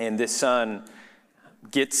 and this son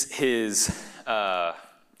gets his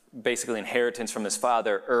basically inheritance from his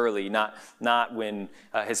father early, not when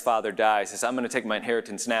his father dies. He says, I'm going to take my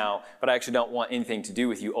inheritance now, but I actually don't want anything to do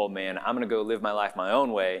with you, old man. I'm going to go live my life my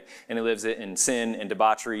own way. And he lives it in sin and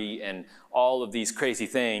debauchery and all of these crazy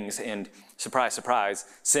things. And surprise, surprise,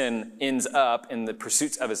 sin ends up in the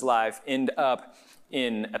pursuits of his life, end up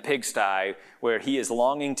in a pigsty where he is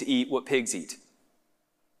longing to eat what pigs eat.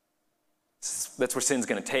 That's where sin's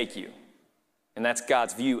going to take you. And that's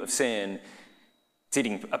God's view of sin. It's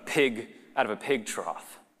eating a pig out of a pig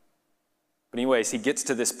trough. But anyways, he gets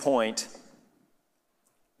to this point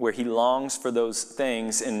where he longs for those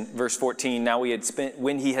things. In verse 14, now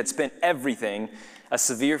when he had spent everything, a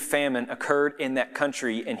severe famine occurred in that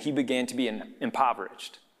country, and he began to be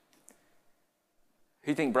impoverished. Who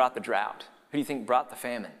do you think brought the drought? Who do you think brought the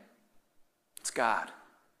famine? It's God.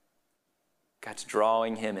 God's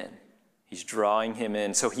drawing him in. He's drawing him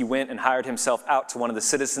in. So he went and hired himself out to one of the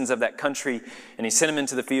citizens of that country, and he sent him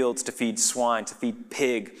into the fields to feed swine, to feed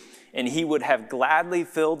pig. And he would have gladly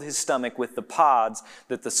filled his stomach with the pods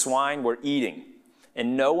that the swine were eating.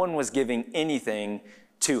 And no one was giving anything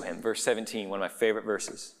to him. Verse 17, one of my favorite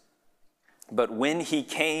verses. But when he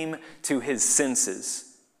came to his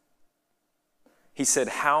senses, he said,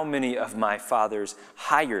 how many of my father's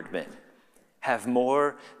hired men have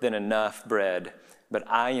more than enough bread, but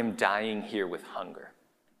I am dying here with hunger?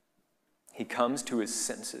 He comes to his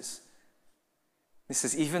senses. He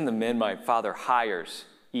says, even the men my father hires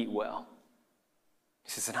eat well.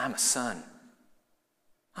 He says, and I'm a son.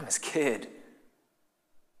 I'm his kid. He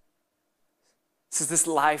says, this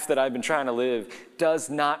life that I've been trying to live does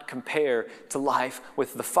not compare to life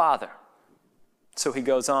with the Father. So he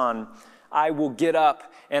goes on, I will get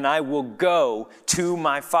up and I will go to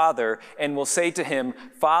my father and will say to him,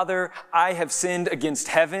 Father, I have sinned against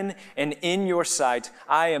heaven and in your sight.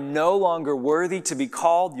 I am no longer worthy to be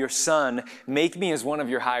called your son. Make me as one of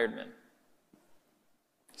your hired men.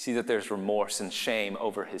 See that there's remorse and shame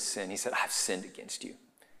over his sin. He said, I've sinned against you,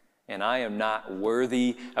 and I am not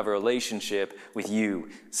worthy of a relationship with you.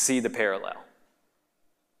 See the parallel.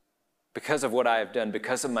 Because of what I have done,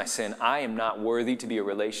 because of my sin, I am not worthy to be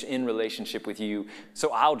in relationship with you,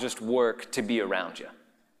 so I'll just work to be around you.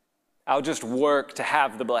 I'll just work to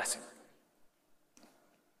have the blessing.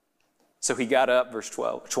 So he got up, verse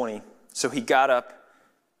 20. So he got up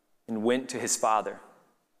and went to his father.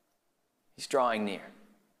 He's drawing near.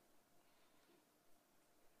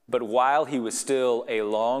 But while he was still a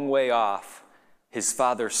long way off, his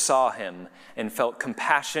father saw him and felt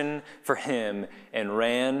compassion for him and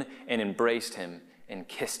ran and embraced him and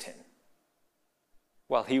kissed him.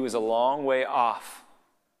 While he was a long way off,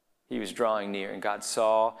 he was drawing near, and God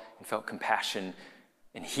saw and felt compassion,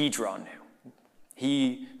 and he drawed near.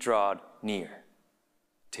 He drawed near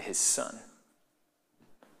to his son.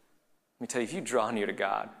 Let me tell you, if you draw near to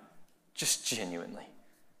God, just genuinely,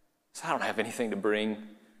 so I don't have anything to bring,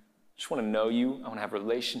 I just want to know you, I want to have a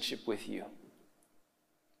relationship with you.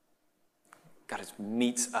 God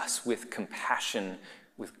meets us with compassion,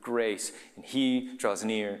 with grace, and he draws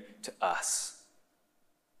near to us.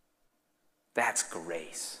 That's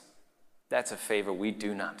grace. That's a favor we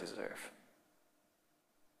do not deserve.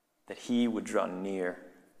 That he would draw near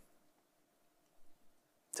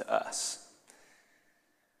to us.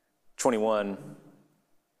 21,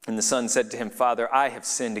 and the son said to him, Father, I have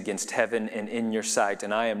sinned against heaven and in your sight,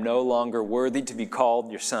 and I am no longer worthy to be called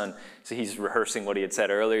your son. So he's rehearsing what he had said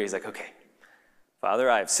earlier. He's like, okay, Father,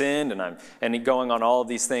 I have sinned, and going on all of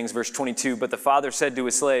these things. Verse 22, but the father said to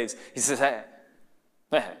his slaves, he says, hey,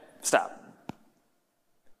 stop.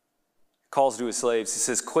 Calls to his slaves, he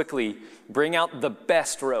says, quickly, bring out the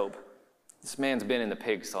best robe. This man's been in the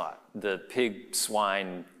pig slop, pig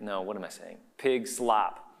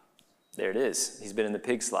slop. There it is. He's been in the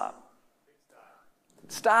pig slop.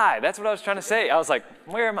 Sty, that's what I was trying to say. I was like,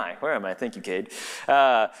 where am I? Thank you, Cade.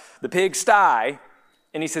 The pig sty,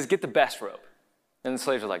 and he says, get the best robe. And the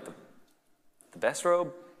slaves are like, the best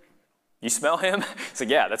robe? You smell him? He's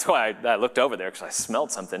like, yeah, that's why I looked over there, because I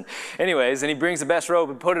smelled something. Anyways, and he brings the best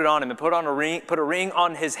robe and put it on him, and put a ring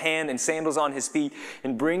on his hand and sandals on his feet,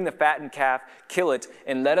 and bring the fattened calf, kill it,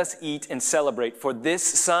 and let us eat and celebrate. For this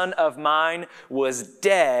son of mine was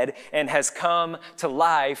dead and has come to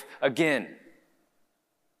life again.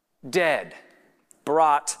 Dead,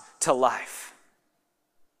 brought to life.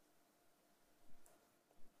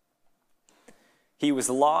 He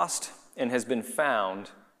was lost and has been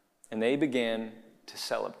found, and they began to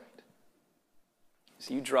celebrate.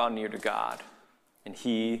 So you draw near to God, and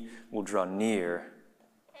he will draw near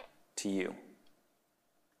to you.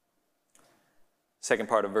 Second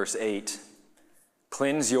part of verse 8,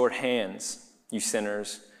 cleanse your hands, you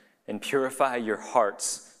sinners, and purify your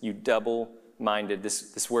hearts, you double-minded.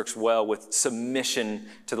 This works well with submission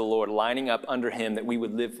to the Lord, lining up under him that we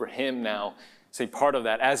would live for him now. So part of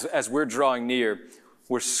that, as we're drawing near,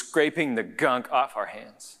 we're scraping the gunk off our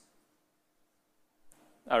hands.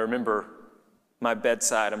 I remember my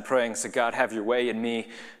bedside, I'm praying, so God, have your way in me.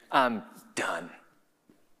 I'm done.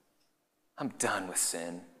 I'm done with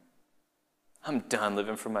sin. I'm done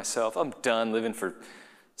living for myself. I'm done living for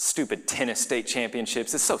stupid tennis state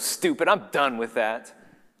championships. It's so stupid. I'm done with that.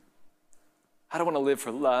 I don't want to live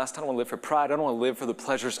for lust. I don't want to live for pride. I don't want to live for the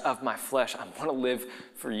pleasures of my flesh. I want to live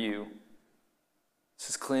for you. It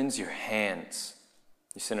says, cleanse your hands.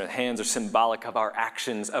 You sinner, the hands are symbolic of our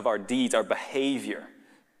actions, of our deeds, our behavior.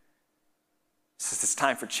 It says it's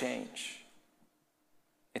time for change.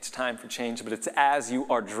 It's time for change, but it's as you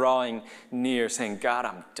are drawing near saying, God,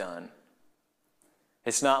 I'm done.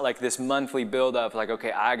 It's not like this monthly build-up, like,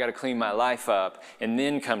 okay, I got to clean my life up and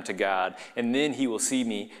then come to God, and then he will see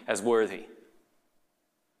me as worthy.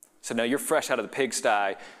 So now you're fresh out of the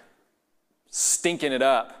pigsty, stinking it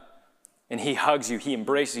up, and he hugs you, he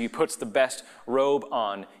embraces you, he puts the best robe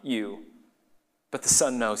on you. But the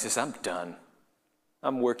son knows, he says, I'm done.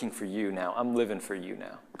 I'm working for you now. I'm living for you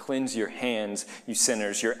now. Cleanse your hands, you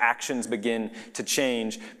sinners. Your actions begin to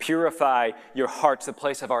change. Purify your hearts, the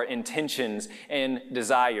place of our intentions and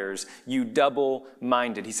desires. You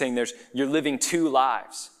double-minded. He's saying you're living two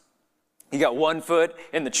lives. You got one foot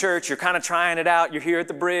in the church. You're kind of trying it out. You're here at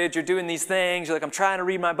the bridge. You're doing these things. You're like, I'm trying to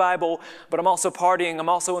read my Bible, but I'm also partying. I'm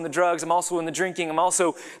also in the drugs. I'm also in the drinking. I'm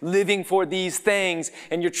also living for these things.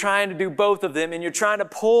 And you're trying to do both of them, and you're trying to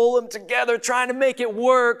pull them together, trying to make it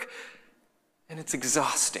work. And it's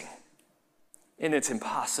exhausting. And it's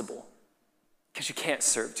impossible because you can't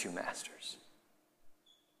serve two masters.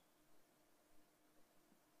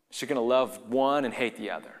 So you're going to love one and hate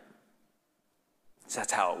the other. So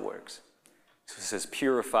that's how it works. So it says,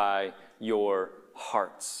 purify your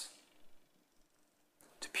hearts.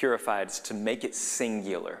 To purify it is to make it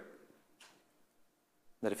singular.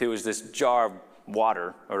 That if it was this jar of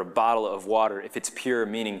water or a bottle of water, if it's pure,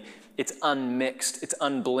 meaning it's unmixed, it's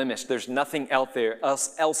unblemished, there's nothing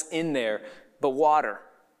else in there but water.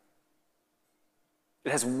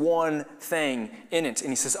 It has one thing in it. And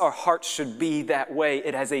he says our hearts should be that way.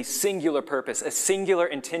 It has a singular purpose, a singular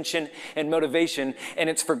intention and motivation, and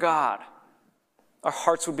it's for God. Our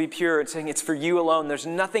hearts would be pure and saying it's for you alone. There's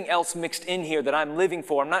nothing else mixed in here that I'm living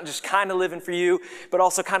for. I'm not just kind of living for you, but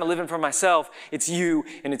also kind of living for myself. It's you,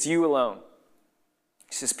 and it's you alone.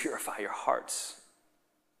 He says purify your hearts.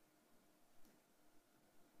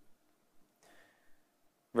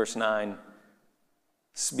 Verse 9.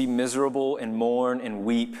 Be miserable and mourn and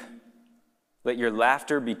weep. Let your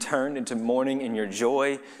laughter be turned into mourning and your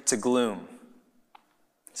joy to gloom.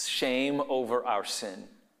 It's shame over our sin.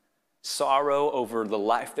 Sorrow over the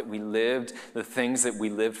life that we lived, the things that we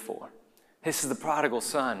lived for. This is the prodigal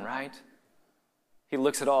son, right? He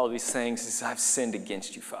looks at all of these things and says, I've sinned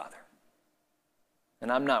against you, Father.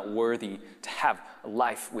 And I'm not worthy to have a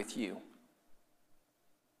life with you.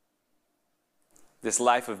 This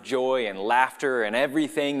life of joy and laughter and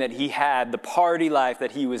everything that he had, the party life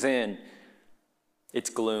that he was in, it's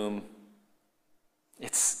gloom.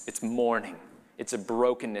 It's mourning. It's a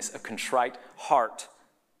brokenness, a contrite heart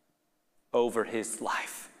over his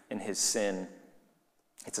life and his sin.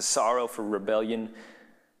 It's a sorrow for rebellion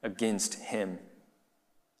against him.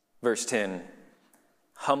 Verse 10,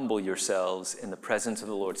 humble yourselves in the presence of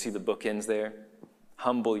the Lord. See the bookends there?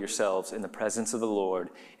 Humble yourselves in the presence of the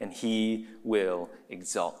Lord, and he will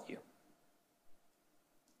exalt you.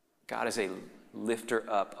 God is a lifter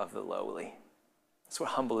up of the lowly. That's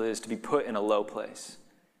what humble is, to be put in a low place.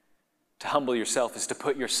 To humble yourself is to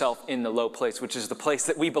put yourself in the low place, which is the place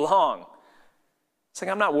that we belong. It's like,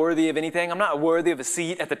 I'm not worthy of anything. I'm not worthy of a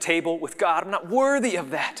seat at the table with God. I'm not worthy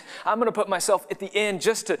of that. I'm going to put myself at the end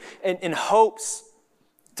just in hopes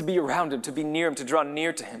to be around him, to be near him, to draw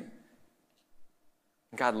near to him.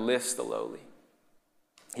 God lifts the lowly.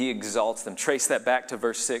 He exalts them. Trace that back to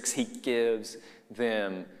verse 6. He gives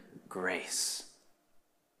them grace.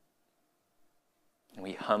 And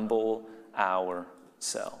we humble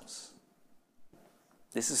ourselves.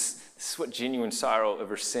 This is what genuine sorrow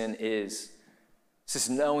over sin is. This is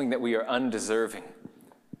knowing that we are undeserving.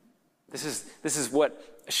 This is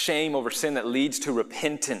what shame over sin that leads to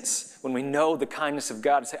repentance. When we know the kindness of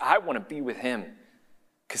God and say, I want to be with him.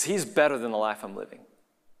 because he's better than the life I'm living.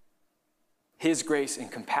 His grace and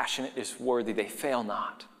compassion is worthy. They fail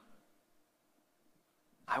not.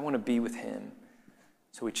 I want to be with him.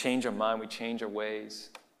 So we change our mind, we change our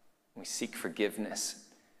ways, and we seek forgiveness,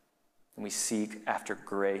 and we seek after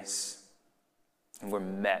grace, and we're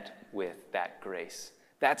met with that grace.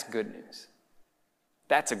 That's good news.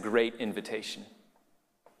 That's a great invitation.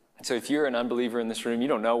 So if you're an unbeliever in this room, you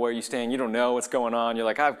don't know where you stand, you don't know what's going on, you're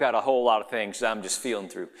like, I've got a whole lot of things I'm just feeling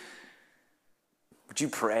through. Would you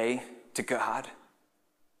pray to God?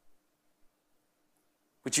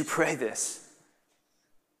 Would you pray this?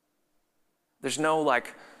 There's no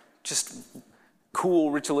just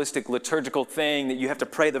cool, ritualistic, liturgical thing that you have to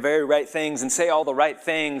pray the very right things and say all the right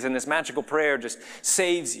things, and this magical prayer just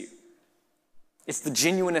saves you. It's the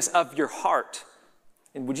genuineness of your heart.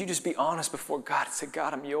 And would you just be honest before God and say,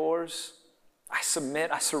 God, I'm yours. I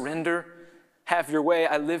submit, I surrender. Have your way.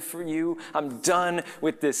 I live for you. I'm done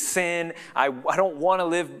with this sin. I don't want to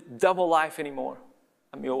live double life anymore.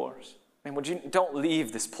 I'm yours. And don't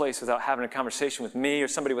leave this place without having a conversation with me or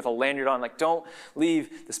somebody with a lanyard on. Don't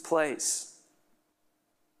leave this place.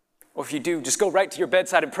 Or if you do, just go right to your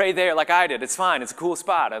bedside and pray there like I did. It's fine. It's a cool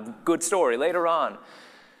spot, a good story later on.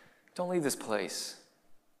 Don't leave this place.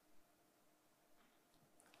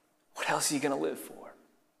 What else are you going to live for?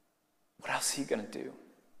 What else are you going to do?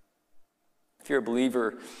 If you're a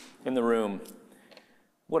believer in the room,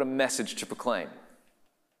 what a message to proclaim.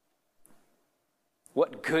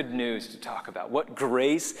 What good news to talk about. What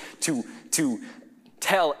grace to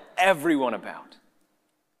tell everyone about.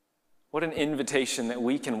 What an invitation that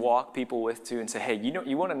we can walk people with to and say, hey,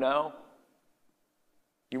 you want to know?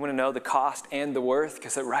 You want to know the cost and the worth?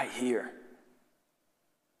 Because they're right here.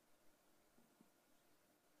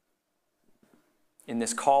 In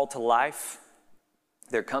this call to life,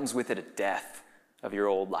 there comes with it a death of your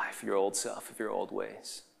old life, your old self, of your old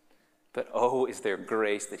ways. But oh, is there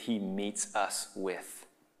grace that he meets us with.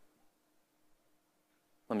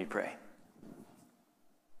 Let me pray.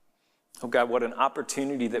 Oh God, what an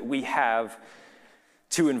opportunity that we have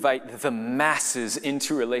to invite the masses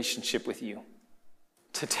into relationship with you.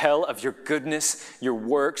 To tell of your goodness, your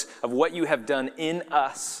works, of what you have done in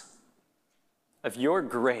us, of your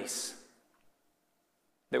grace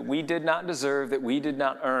that we did not deserve, that we did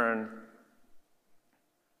not earn,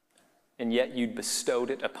 and yet you bestowed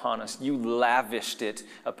it upon us. You lavished it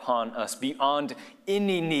upon us beyond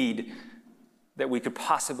any need that we could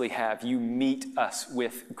possibly have. You meet us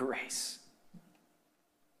with grace.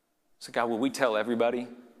 So God, will we tell everybody?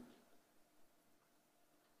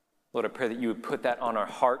 Lord, I pray that you would put that on our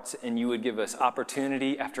hearts and you would give us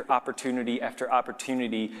opportunity after opportunity after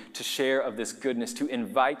opportunity to share of this goodness, to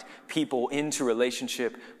invite people into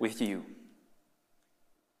relationship with you.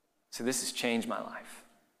 So this has changed my life.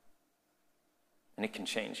 And it can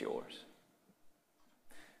change yours.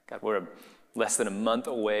 God, we're less than a month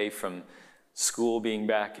away from school being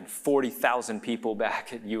back and 40,000 people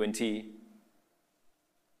back at UNT.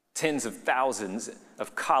 Tens of thousands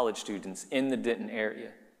of college students in the Denton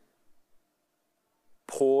area.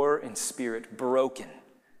 Poor in spirit, broken,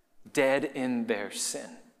 dead in their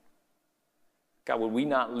sin. God, would we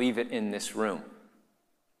not leave it in this room?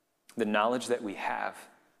 The knowledge that we have,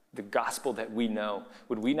 the gospel that we know,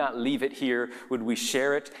 would we not leave it here? Would we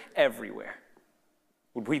share it everywhere?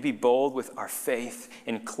 Would we be bold with our faith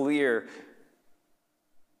and clear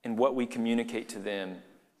in what we communicate to them,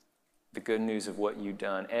 the good news of what you've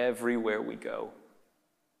done? Everywhere we go,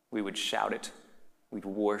 we would shout it, we'd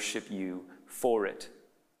worship you for it,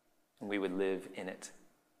 and we would live in it.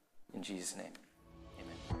 In Jesus' name.